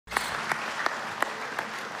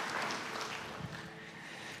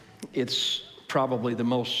It's probably the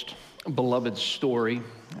most beloved story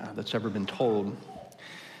that's ever been told.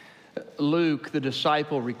 Luke, the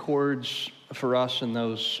disciple, records for us in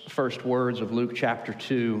those first words of Luke chapter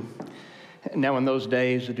 2. Now in those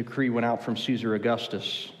days, a decree went out from Caesar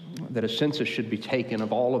Augustus that a census should be taken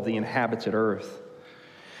of all of the inhabited earth.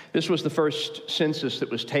 This was the first census that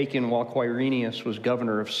was taken while Quirinius was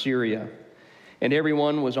governor of Syria, and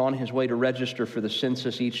everyone was on his way to register for the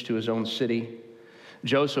census, each to his own city.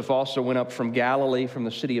 Joseph also went up from Galilee, from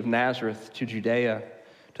the city of Nazareth to Judea,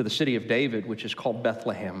 to the city of David, which is called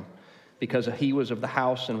Bethlehem, because he was of the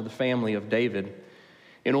house and of the family of David,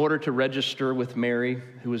 in order to register with Mary,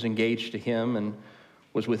 who was engaged to him and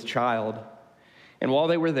was with child. And while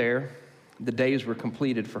they were there, the days were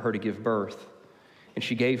completed for her to give birth. And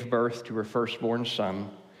she gave birth to her firstborn son.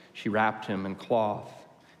 She wrapped him in cloth,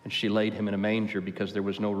 and she laid him in a manger because there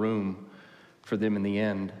was no room for them in the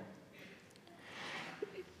inn.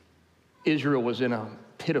 Israel was in a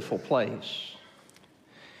pitiful place.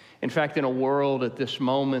 In fact, in a world at this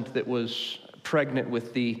moment that was pregnant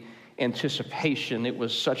with the anticipation, it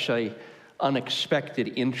was such an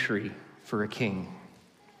unexpected entry for a king.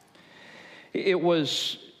 It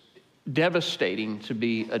was devastating to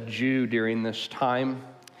be a Jew during this time.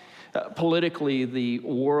 Politically, the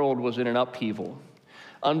world was in an upheaval.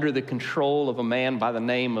 Under the control of a man by the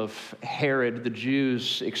name of Herod, the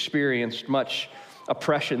Jews experienced much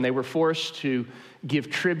oppression. They were forced to give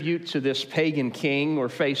tribute to this pagan king or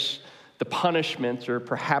face the punishment or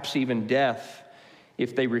perhaps even death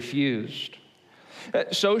if they refused.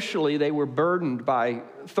 Socially, they were burdened by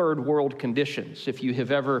third world conditions. If you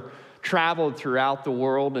have ever traveled throughout the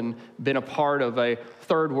world and been a part of a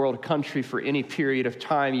third world country for any period of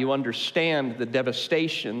time, you understand the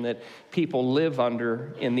devastation that people live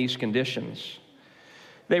under in these conditions.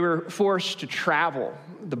 They were forced to travel,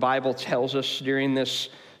 the Bible tells us, during this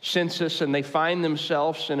census, and they find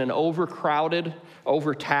themselves in an overcrowded,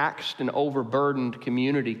 overtaxed, and overburdened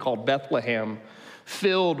community called Bethlehem,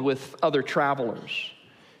 filled with other travelers.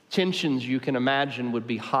 Tensions, you can imagine, would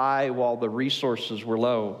be high while the resources were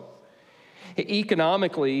low.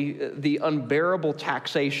 Economically, the unbearable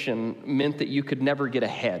taxation meant that you could never get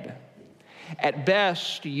ahead. At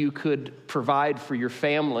best, you could provide for your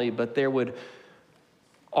family, but there would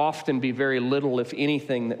often be very little, if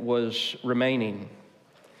anything, that was remaining.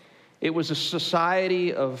 It was a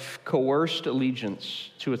society of coerced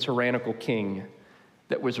allegiance to a tyrannical king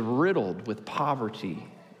that was riddled with poverty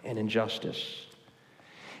and injustice.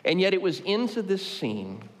 And yet it was into this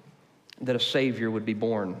scene that a Savior would be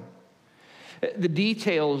born. The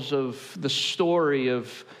details of the story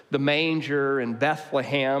of the manger and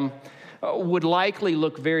Bethlehem would likely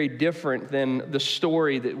look very different than the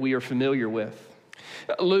story that we are familiar with.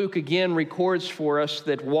 Luke again records for us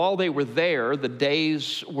that while they were there, the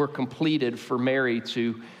days were completed for Mary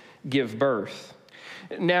to give birth.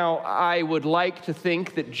 Now, I would like to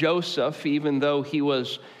think that Joseph, even though he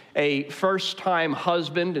was a first-time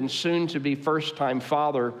husband and soon-to-be first-time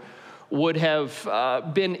father, would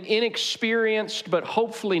have been inexperienced, but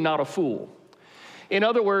hopefully not a fool. In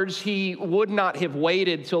other words, he would not have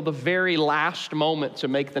waited till the very last moment to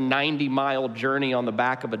make the 90-mile journey on the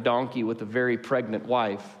back of a donkey with a very pregnant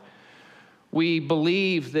wife. We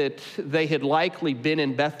believe that they had likely been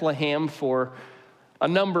in Bethlehem for a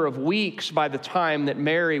number of weeks by the time that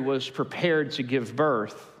Mary was prepared to give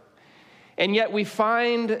birth. And yet we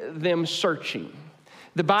find them searching.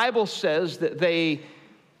 The Bible says that they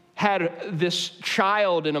had this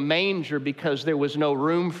child in a manger because there was no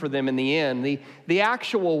room for them in the inn. The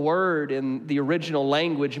actual word in the original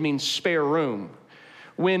language means spare room.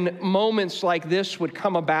 When moments like this would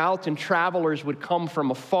come about and travelers would come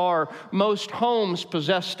from afar, most homes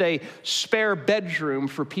possessed a spare bedroom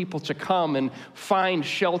for people to come and find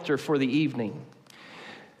shelter for the evening.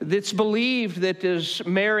 It's believed that as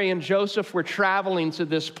Mary and Joseph were traveling to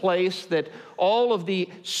this place, that all of the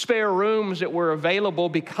spare rooms that were available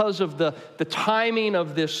because of the timing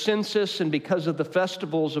of this census and because of the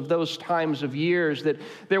festivals of those times of years, that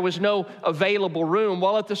there was no available room,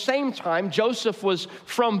 while at the same time, Joseph was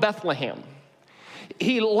from Bethlehem.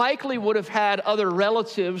 He likely would have had other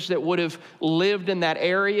relatives that would have lived in that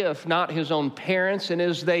area, if not his own parents. And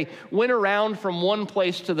as they went around from one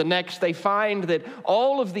place to the next, they find that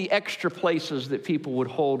all of the extra places that people would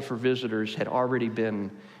hold for visitors had already been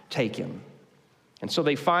taken. And so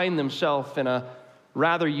they find themselves in a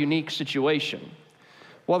rather unique situation.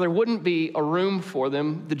 While there wouldn't be a room for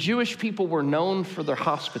them, the Jewish people were known for their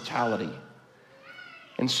hospitality.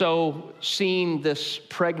 And so seeing this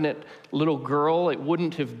pregnant little girl, it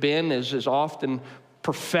wouldn't have been, as is often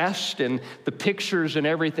professed and the pictures and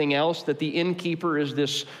everything else that the innkeeper is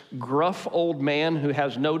this gruff old man who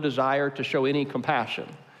has no desire to show any compassion.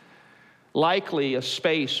 Likely a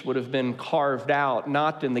space would have been carved out,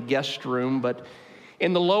 not in the guest room, but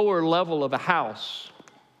in the lower level of a house.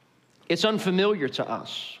 It's unfamiliar to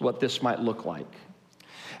us what this might look like.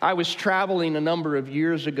 I was traveling a number of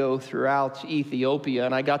years ago throughout Ethiopia,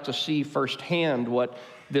 and I got to see firsthand what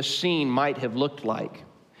this scene might have looked like.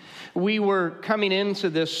 We were coming into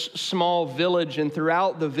this small village, and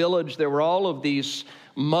throughout the village there were all of these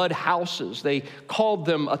mud houses. They called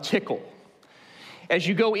them a tickle. As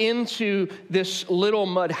you go into this little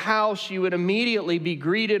mud house, you would immediately be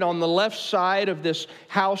greeted on the left side of this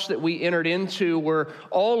house that we entered into were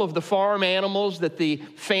all of the farm animals that the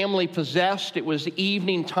family possessed. It was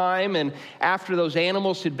evening time, and after those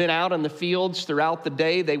animals had been out in the fields throughout the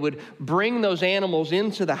day, they would bring those animals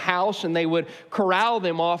into the house and they would corral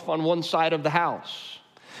them off on one side of the house.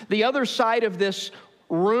 The other side of this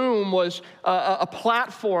room was a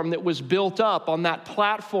platform that was built up. On that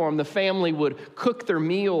platform, the family would cook their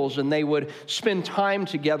meals and they would spend time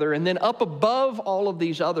together. And then up above all of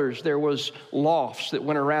these others, there was lofts that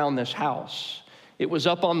went around this house. It was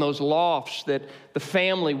up on those lofts that the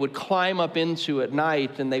family would climb up into at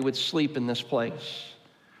night, and they would sleep in this place.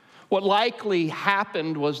 What likely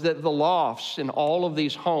happened was that the lofts in all of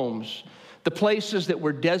these homes, the places that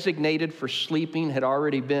were designated for sleeping, had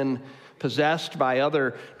already been possessed by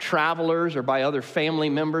other travelers or by other family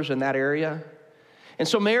members in that area. And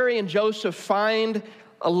so Mary and Joseph find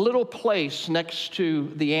a little place next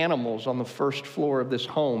to the animals on the first floor of this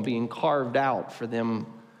home being carved out for them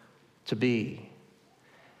to be.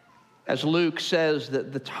 As Luke says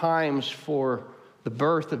that the times for the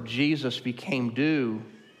birth of Jesus became due,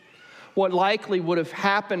 what likely would have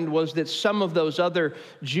happened was that some of those other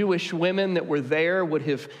Jewish women that were there would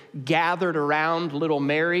have gathered around little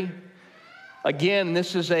Mary. Again,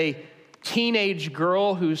 this is a teenage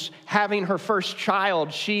girl who's having her first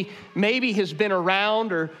child. She maybe has been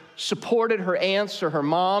around or supported her aunts or her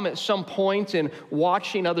mom at some point in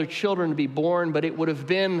watching other children be born, but it would have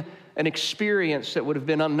been an experience that would have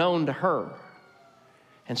been unknown to her.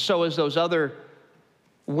 And so as those other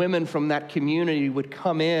women from that community would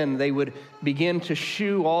come in, they would begin to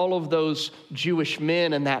shoo all of those Jewish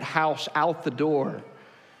men in that house out the door.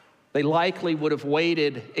 They likely would have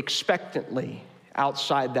waited expectantly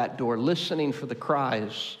outside that door, listening for the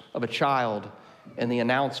cries of a child and the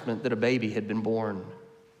announcement that a baby had been born.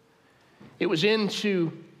 It was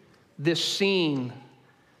into this scene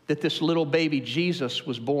that this little baby Jesus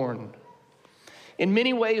was born. In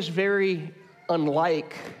many ways, very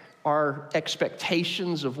unlike our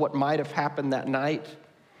expectations of what might have happened that night,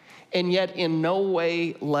 and yet in no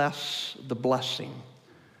way less the blessing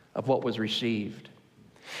of what was received.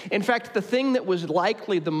 In fact, the thing that was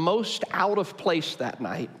likely the most out of place that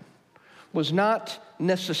night was not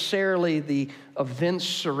necessarily the events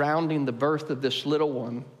surrounding the birth of this little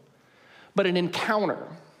one, but an encounter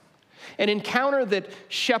that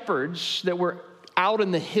shepherds that were out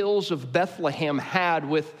in the hills of Bethlehem had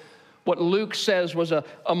with what Luke says was a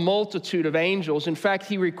multitude of angels. In fact,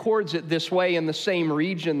 he records it this way: in the same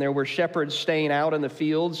region there were shepherds staying out in the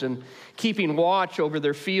fields and keeping watch over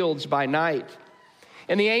their fields by night.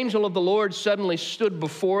 And the angel of the Lord suddenly stood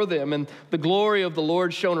before them, and the glory of the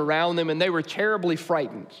Lord shone around them, and they were terribly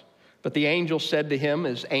frightened. But the angel said to him,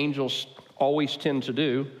 as angels always tend to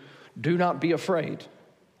do, "Do not be afraid.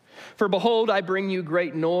 For behold, I bring you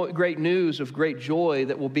great news of great joy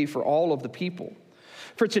that will be for all of the people.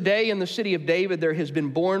 For today in the city of David there has been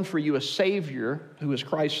born for you a Savior, who is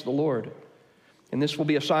Christ the Lord. And this will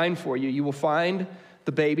be a sign for you. You will find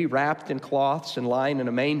the baby wrapped in cloths and lying in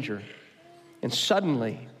a manger." And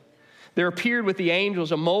suddenly there appeared with the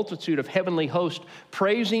angels a multitude of heavenly hosts,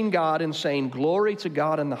 praising God and saying, "Glory to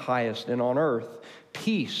God in the highest, and on earth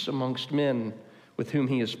peace amongst men with whom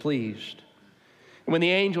he is pleased." And when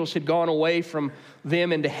the angels had gone away from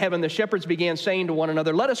them into heaven, the shepherds began saying to one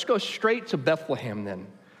another, "Let us go straight to Bethlehem then,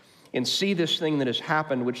 and see this thing that has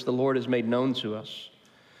happened, which the Lord has made known to us."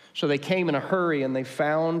 So they came in a hurry, and they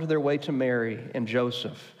found their way to Mary and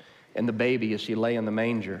Joseph and the baby as he lay in the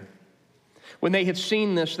manger. When they had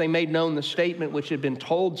seen this, they made known the statement which had been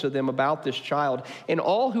told to them about this child. And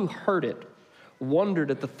all who heard it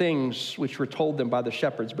wondered at the things which were told them by the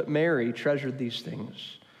shepherds. But Mary treasured these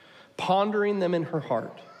things, pondering them in her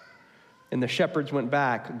heart. And the shepherds went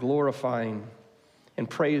back, glorifying and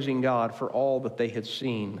praising God for all that they had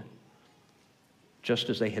seen, just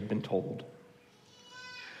as they had been told.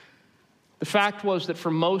 The fact was that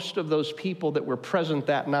for most of those people that were present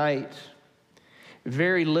that night,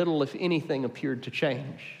 very little, if anything, appeared to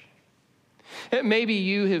change. Maybe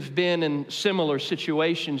you have been in similar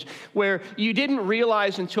situations where you didn't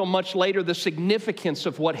realize until much later the significance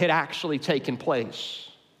of what had actually taken place.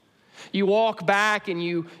 You walk back and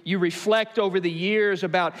you reflect over the years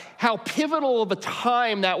about how pivotal of a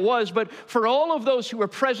time that was. But for all of those who were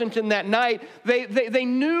present in that night, they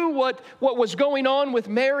knew what was going on with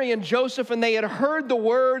Mary and Joseph, and they had heard the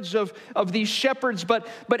words of these shepherds.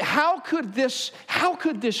 But how could this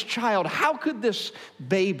child, how could this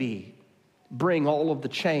baby bring all of the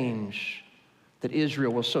change that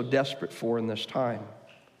Israel was so desperate for in this time?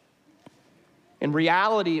 In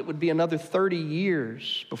reality, it would be another 30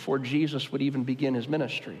 years before Jesus would even begin his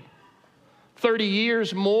ministry. 30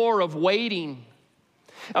 years more of waiting.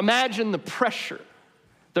 Imagine the pressure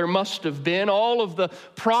there must have been, all of the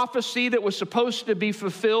prophecy that was supposed to be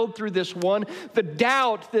fulfilled through this one, the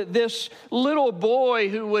doubt that this little boy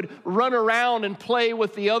who would run around and play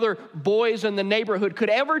with the other boys in the neighborhood could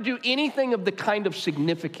ever do anything of the kind of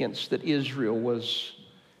significance that Israel was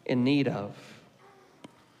in need of.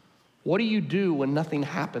 What do you do when nothing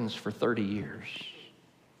happens for 30 years?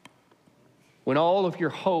 When all of your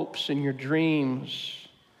hopes and your dreams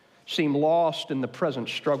seem lost in the present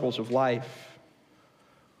struggles of life?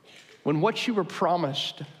 When what you were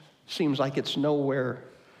promised seems like it's nowhere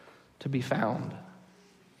to be found?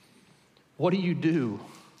 What do you do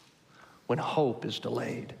when hope is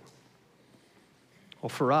delayed? Well,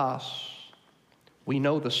 for us, we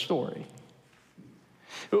know the story.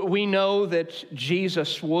 We know that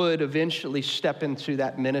Jesus would eventually step into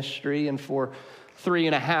that ministry, and for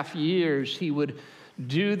 3.5 years, he would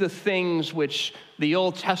do the things which the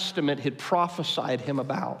Old Testament had prophesied him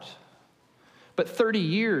about. But 30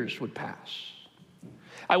 years would pass.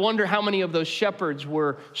 I wonder how many of those shepherds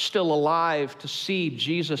were still alive to see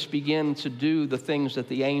Jesus begin to do the things that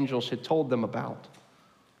the angels had told them about.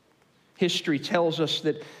 History tells us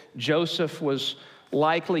that Joseph was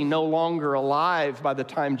likely no longer alive by the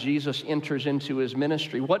time Jesus enters into his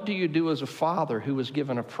ministry. What do you do as a father who was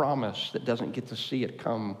given a promise that doesn't get to see it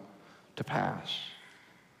come to pass?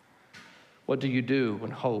 What do you do when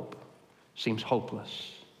hope seems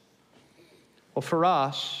hopeless? Well, for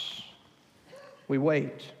us, we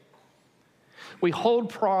wait. We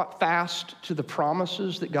hold fast to the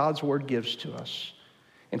promises that God's word gives to us,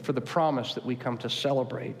 and for the promise that we come to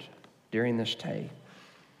celebrate during this day.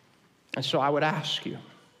 And so I would ask you,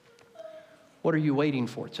 what are you waiting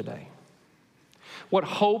for today? What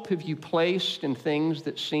hope have you placed in things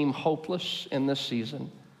that seem hopeless in this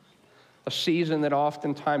season? A season that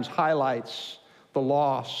oftentimes highlights the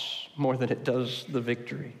loss more than it does the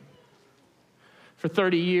victory. For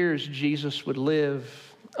 30 years, Jesus would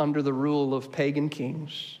live under the rule of pagan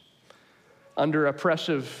kings, under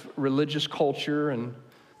oppressive religious culture and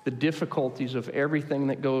the difficulties of everything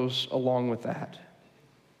that goes along with that.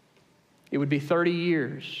 It would be 30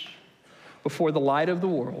 years before the light of the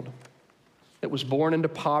world that was born into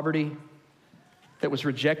poverty, that was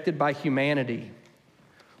rejected by humanity,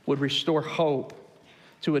 would restore hope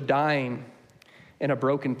to a dying and a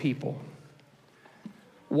broken people.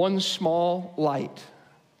 One small light,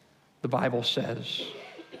 the Bible says,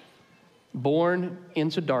 born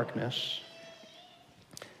into darkness,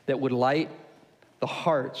 that would light the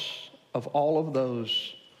hearts of all of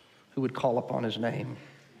those who would call upon his name.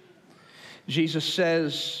 Jesus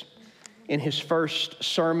says in his first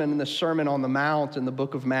sermon, in the Sermon on the Mount in the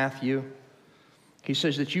book of Matthew, he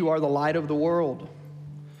says that you are the light of the world.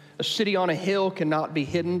 A city on a hill cannot be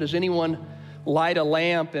hidden. Does anyone light a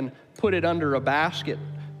lamp and put it under a basket,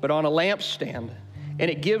 but on a lampstand? And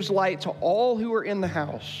it gives light to all who are in the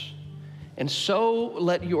house. And so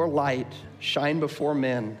let your light shine before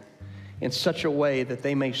men in such a way that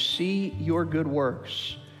they may see your good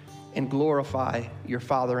works and glorify your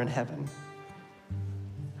Father in heaven.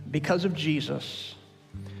 Because of Jesus,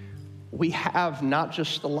 we have not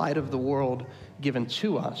just the light of the world given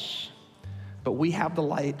to us, but we have the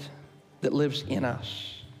light that lives in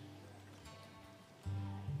us.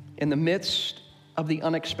 In the midst of the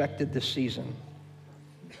unexpected this season,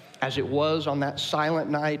 as it was on that silent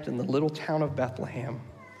night in the little town of Bethlehem,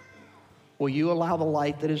 will you allow the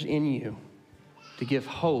light that is in you to give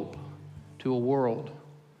hope to a world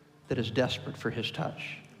that is desperate for his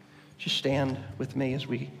touch? Just stand with me as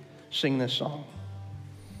we sing this song.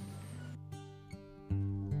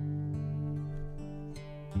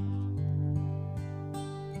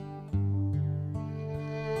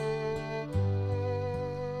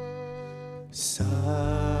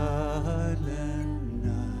 Silent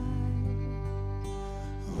night,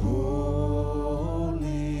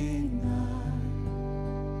 holy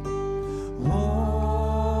night,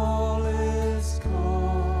 all is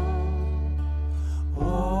calm,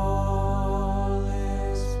 all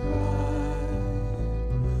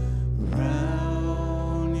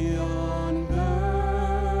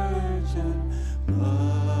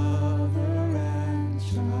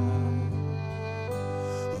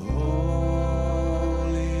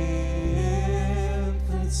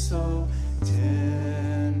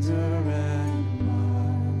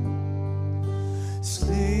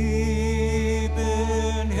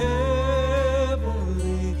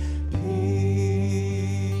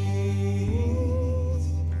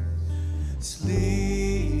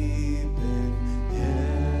sleep in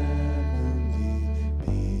heavenly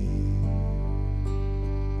peace.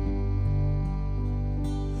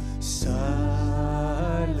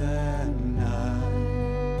 Silent night,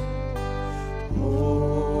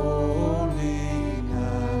 holy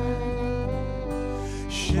night,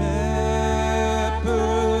 shepherds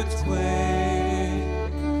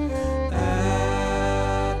wait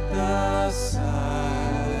at the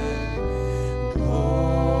side.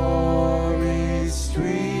 Glory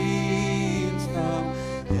streams from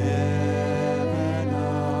heaven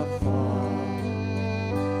afar.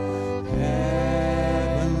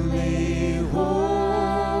 Heavenly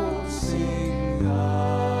hosts sing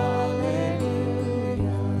hallelujah.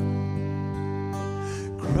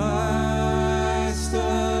 Christ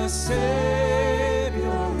the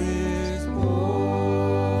Savior is born.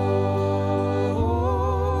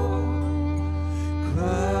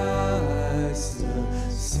 Christ the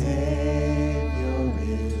Savior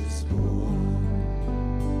is born.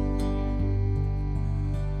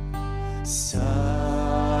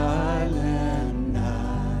 Silent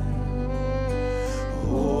night,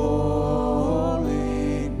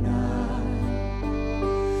 holy night,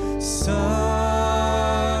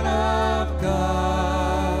 Son of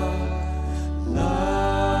God,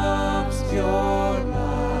 love's pure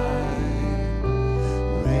light,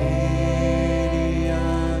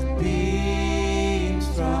 radiant beams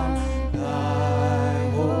from thy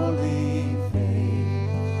holy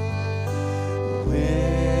face.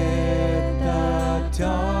 With the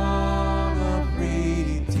dawn of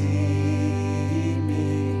redeeming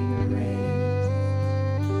grace,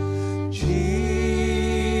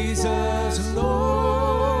 Jesus,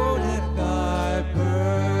 Lord, at thy birth.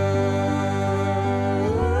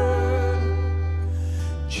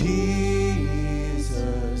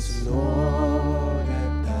 Jesus, Lord,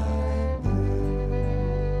 at thy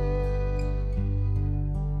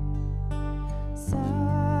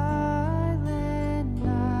Silent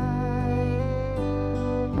night,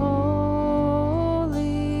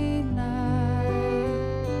 holy night,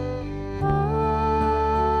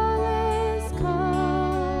 all is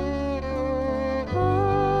calm,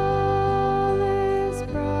 all is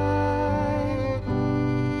bright,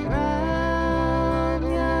 round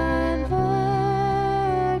yon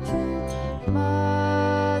virgin,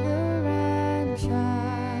 mother and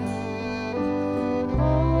child.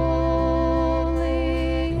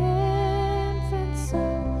 Holy infant, so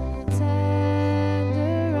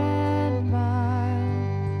tender and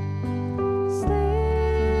mild,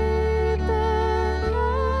 sleep in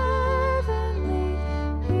heavenly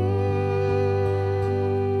peace.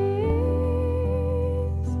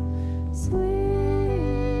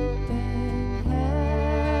 Sleep in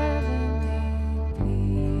heavenly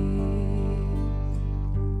peace.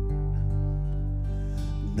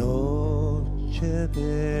 Noche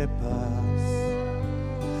de paz,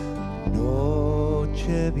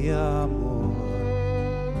 noche de amor,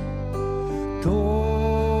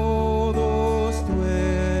 todos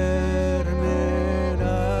duermen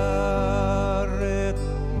alrededor,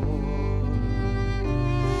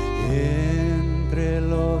 entre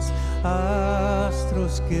los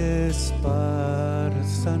astros que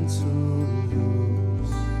esparzan su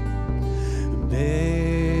luz.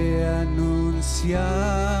 Ve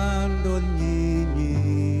anunciando el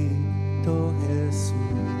niñito Jesús.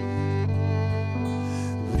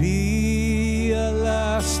 Brilla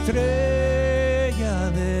la estrella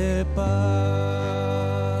de paz.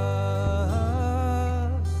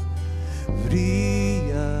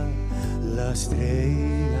 Brilla la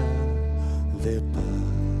estrella de paz.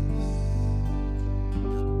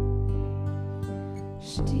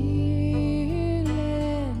 Stille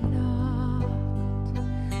Nacht,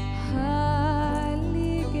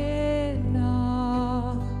 heilige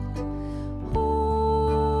Nacht,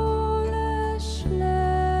 alles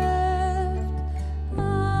schläft,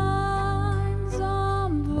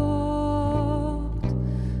 einsam wacht,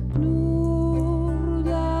 nur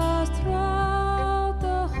das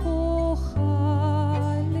traute hochheilige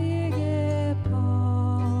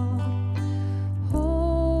Paar.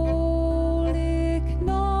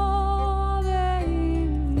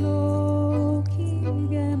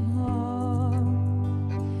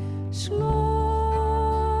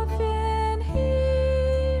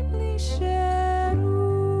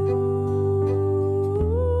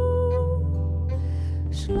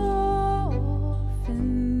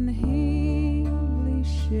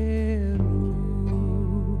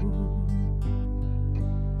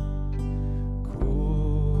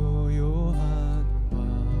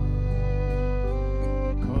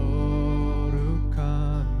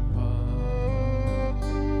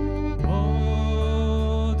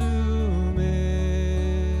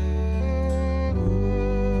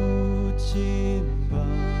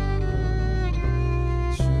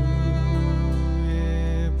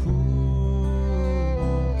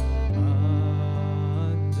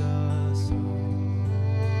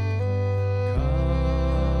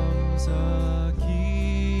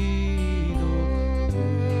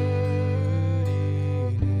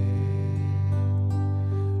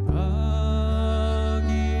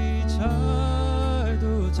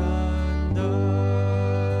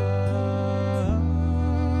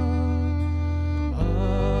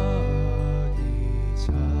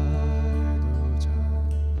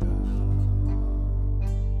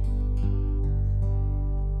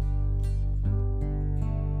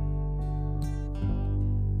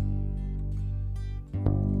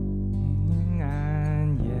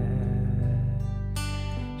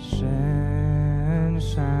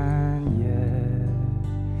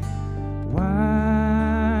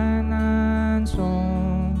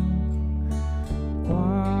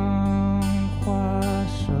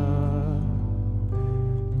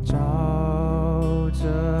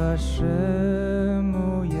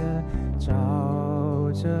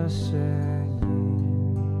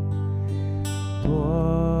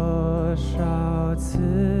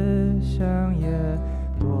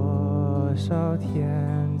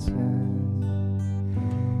 天真，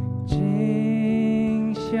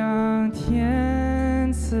尽享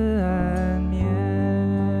天赐恩典，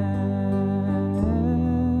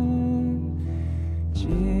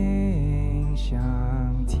尽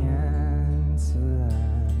享天赐恩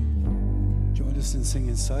典。 Join us in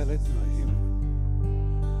singing Silent Night.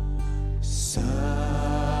 Silent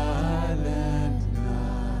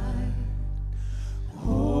night,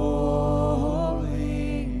 holy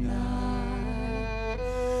night,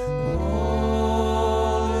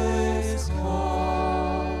 all is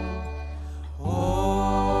calm,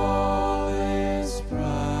 all is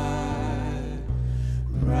bright,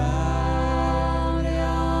 round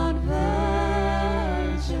yon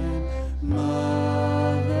virgin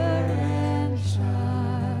mother and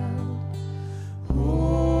child.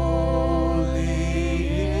 Holy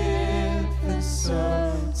infant,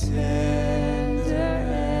 so tender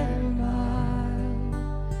and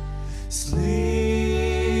mild,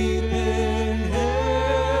 sleep in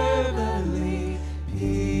heavenly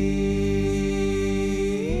peace,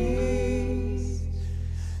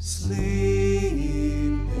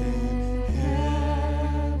 sleep in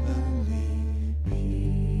heavenly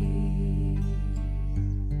peace.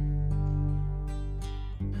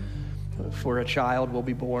 For a child will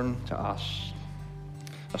be born to us,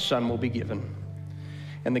 a son will be given,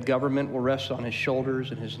 and the government will rest on his shoulders,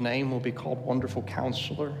 and his name will be called Wonderful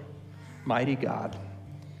Counselor, Mighty God,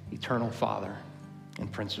 Eternal Father,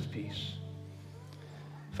 and Prince of Peace.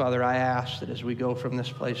 Father, I ask that as we go from this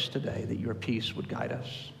place today, that your peace would guide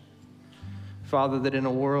us. Father, that in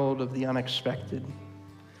a world of the unexpected,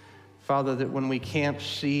 Father, that when we can't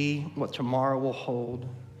see what tomorrow will hold,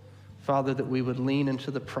 Father, that we would lean into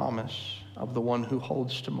the promise of the one who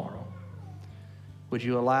holds tomorrow. Would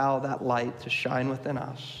you allow that light to shine within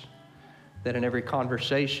us, that in every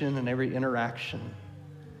conversation and every interaction,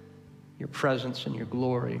 your presence and your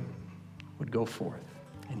glory would go forth.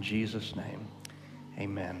 In Jesus' name,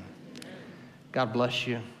 amen. God bless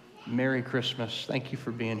you. Merry Christmas. Thank you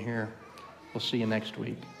for being here. We'll see you next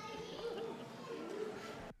week.